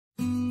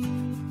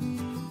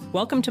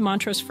Welcome to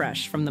Montrose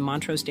Fresh from the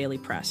Montrose Daily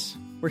Press.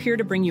 We're here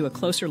to bring you a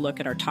closer look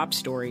at our top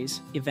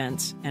stories,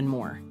 events, and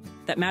more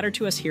that matter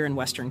to us here in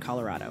Western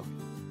Colorado.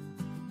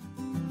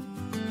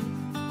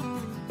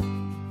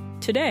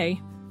 Today,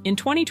 in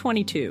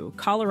 2022,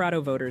 Colorado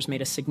voters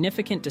made a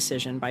significant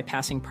decision by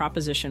passing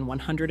Proposition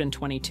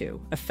 122,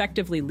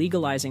 effectively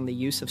legalizing the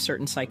use of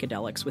certain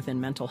psychedelics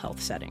within mental health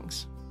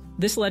settings.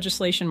 This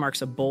legislation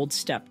marks a bold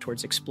step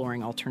towards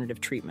exploring alternative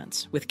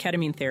treatments, with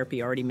ketamine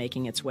therapy already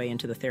making its way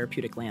into the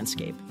therapeutic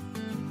landscape.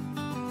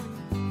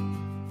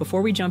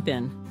 Before we jump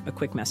in, a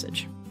quick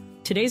message.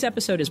 Today's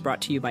episode is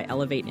brought to you by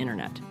Elevate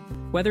Internet.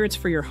 Whether it's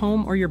for your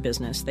home or your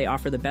business, they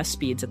offer the best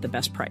speeds at the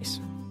best price.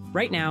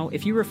 Right now,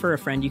 if you refer a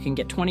friend, you can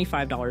get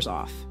 $25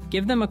 off.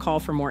 Give them a call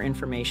for more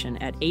information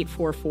at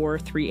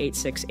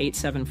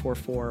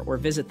 844-386-8744 or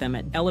visit them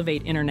at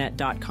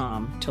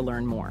elevateinternet.com to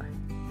learn more.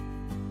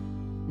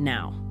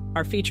 Now,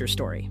 our feature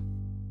story.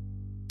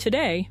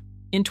 Today,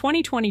 in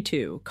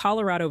 2022,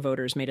 Colorado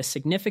voters made a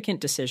significant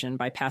decision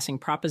by passing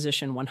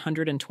Proposition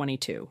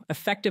 122,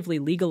 effectively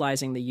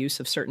legalizing the use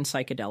of certain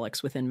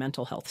psychedelics within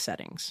mental health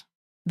settings.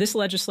 This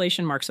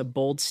legislation marks a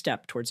bold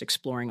step towards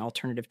exploring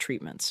alternative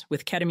treatments,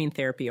 with ketamine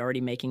therapy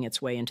already making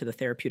its way into the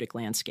therapeutic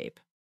landscape.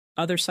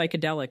 Other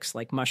psychedelics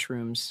like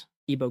mushrooms,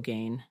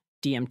 ibogaine,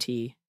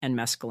 DMT, and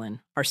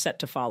mescaline are set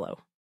to follow,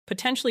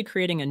 potentially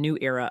creating a new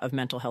era of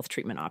mental health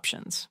treatment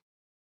options.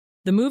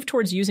 The move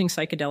towards using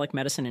psychedelic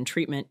medicine in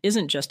treatment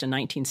isn't just a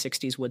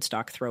 1960s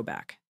Woodstock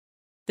throwback.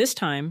 This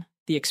time,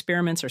 the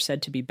experiments are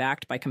said to be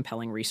backed by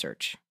compelling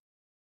research.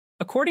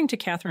 According to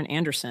Catherine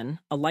Anderson,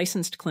 a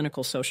licensed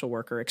clinical social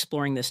worker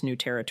exploring this new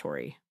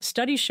territory,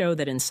 studies show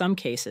that in some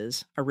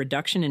cases, a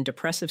reduction in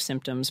depressive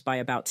symptoms by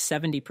about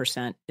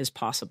 70% is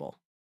possible.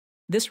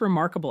 This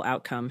remarkable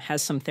outcome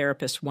has some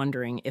therapists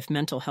wondering if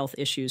mental health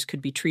issues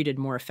could be treated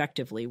more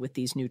effectively with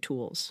these new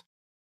tools.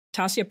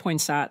 Tasia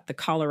Poinsat, the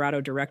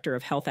Colorado Director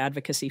of Health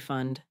Advocacy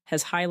Fund,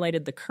 has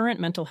highlighted the current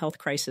mental health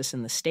crisis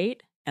in the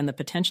state and the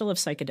potential of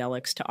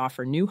psychedelics to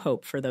offer new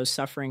hope for those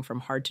suffering from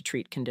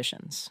hard-to-treat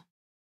conditions.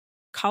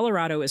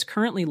 Colorado is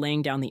currently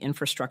laying down the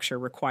infrastructure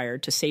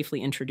required to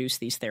safely introduce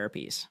these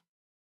therapies.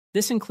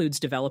 This includes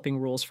developing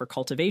rules for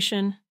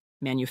cultivation,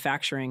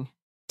 manufacturing,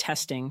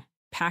 testing,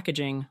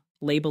 packaging,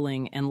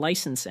 labeling, and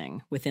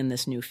licensing within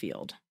this new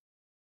field.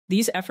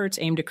 These efforts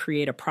aim to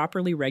create a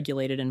properly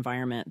regulated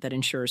environment that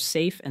ensures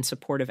safe and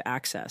supportive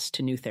access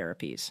to new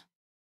therapies.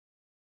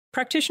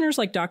 Practitioners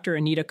like Dr.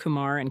 Anita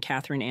Kumar and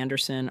Catherine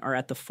Anderson are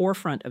at the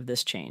forefront of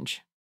this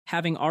change,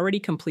 having already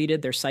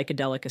completed their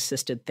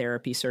psychedelic-assisted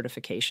therapy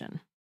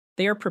certification.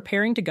 They are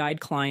preparing to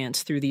guide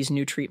clients through these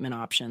new treatment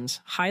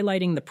options,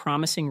 highlighting the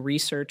promising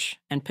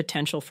research and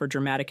potential for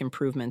dramatic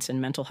improvements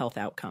in mental health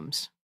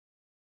outcomes.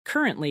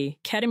 Currently,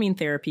 ketamine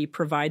therapy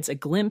provides a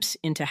glimpse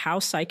into how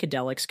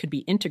psychedelics could be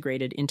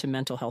integrated into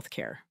mental health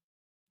care.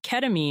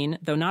 Ketamine,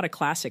 though not a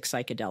classic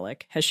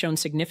psychedelic, has shown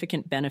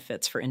significant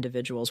benefits for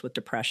individuals with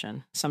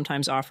depression,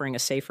 sometimes offering a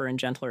safer and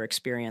gentler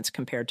experience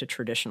compared to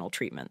traditional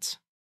treatments.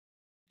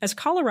 As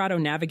Colorado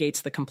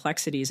navigates the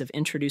complexities of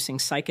introducing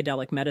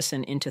psychedelic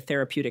medicine into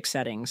therapeutic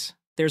settings,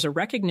 there's a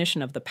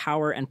recognition of the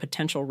power and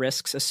potential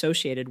risks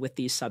associated with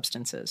these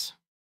substances.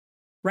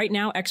 Right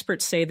now,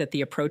 experts say that the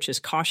approach is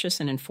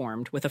cautious and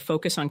informed, with a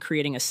focus on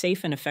creating a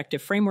safe and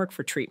effective framework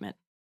for treatment.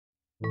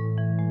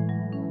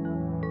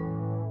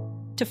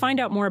 To find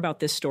out more about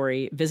this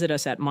story, visit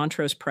us at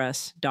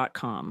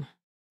montrosepress.com.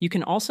 You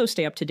can also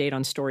stay up to date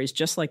on stories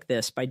just like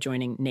this by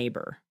joining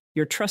Neighbor,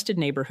 your trusted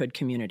neighborhood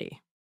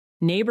community.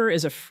 Neighbor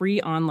is a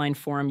free online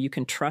forum you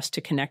can trust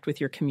to connect with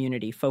your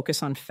community,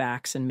 focus on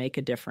facts, and make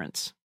a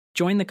difference.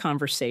 Join the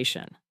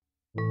conversation.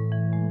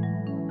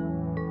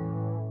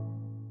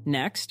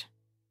 Next,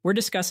 we're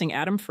discussing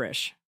Adam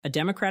Frisch, a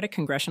Democratic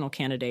congressional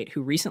candidate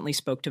who recently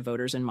spoke to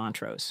voters in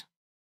Montrose.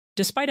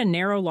 Despite a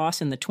narrow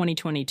loss in the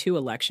 2022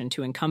 election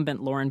to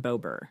incumbent Lauren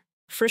Boebert,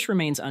 Frisch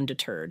remains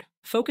undeterred,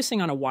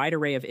 focusing on a wide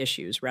array of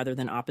issues rather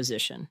than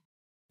opposition.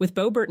 With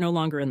Boebert no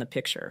longer in the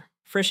picture,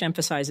 Frisch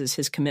emphasizes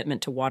his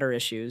commitment to water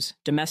issues,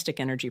 domestic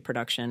energy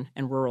production,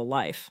 and rural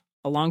life,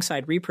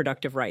 alongside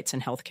reproductive rights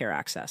and healthcare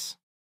access.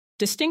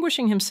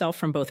 Distinguishing himself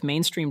from both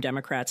mainstream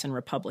Democrats and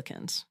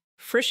Republicans,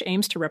 Frisch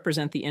aims to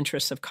represent the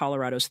interests of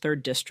Colorado's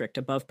 3rd District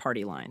above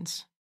party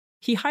lines.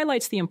 He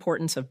highlights the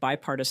importance of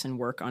bipartisan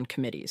work on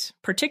committees,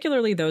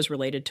 particularly those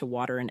related to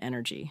water and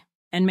energy,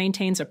 and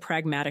maintains a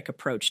pragmatic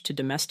approach to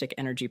domestic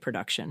energy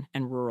production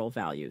and rural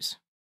values.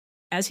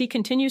 As he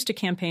continues to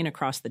campaign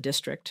across the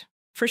district,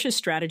 Frisch's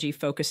strategy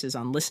focuses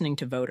on listening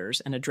to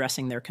voters and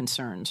addressing their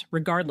concerns,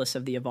 regardless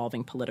of the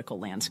evolving political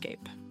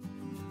landscape.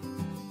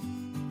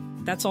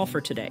 That's all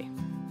for today.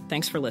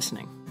 Thanks for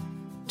listening.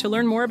 To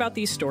learn more about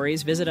these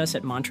stories, visit us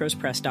at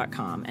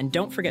montrosepress.com, and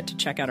don't forget to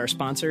check out our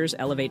sponsors,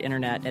 Elevate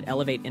Internet, at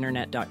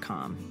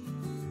elevateinternet.com.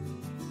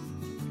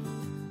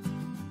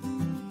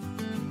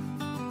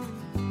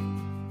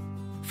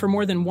 For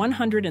more than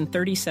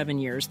 137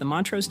 years, the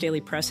Montrose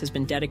Daily Press has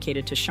been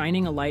dedicated to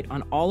shining a light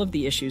on all of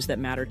the issues that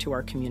matter to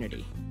our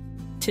community.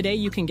 Today,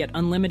 you can get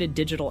unlimited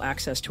digital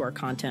access to our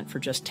content for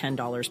just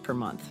 $10 per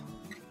month.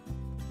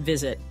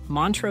 Visit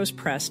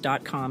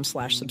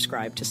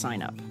montrosepress.com/subscribe to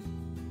sign up.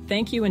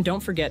 Thank you, and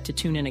don't forget to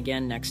tune in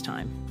again next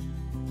time.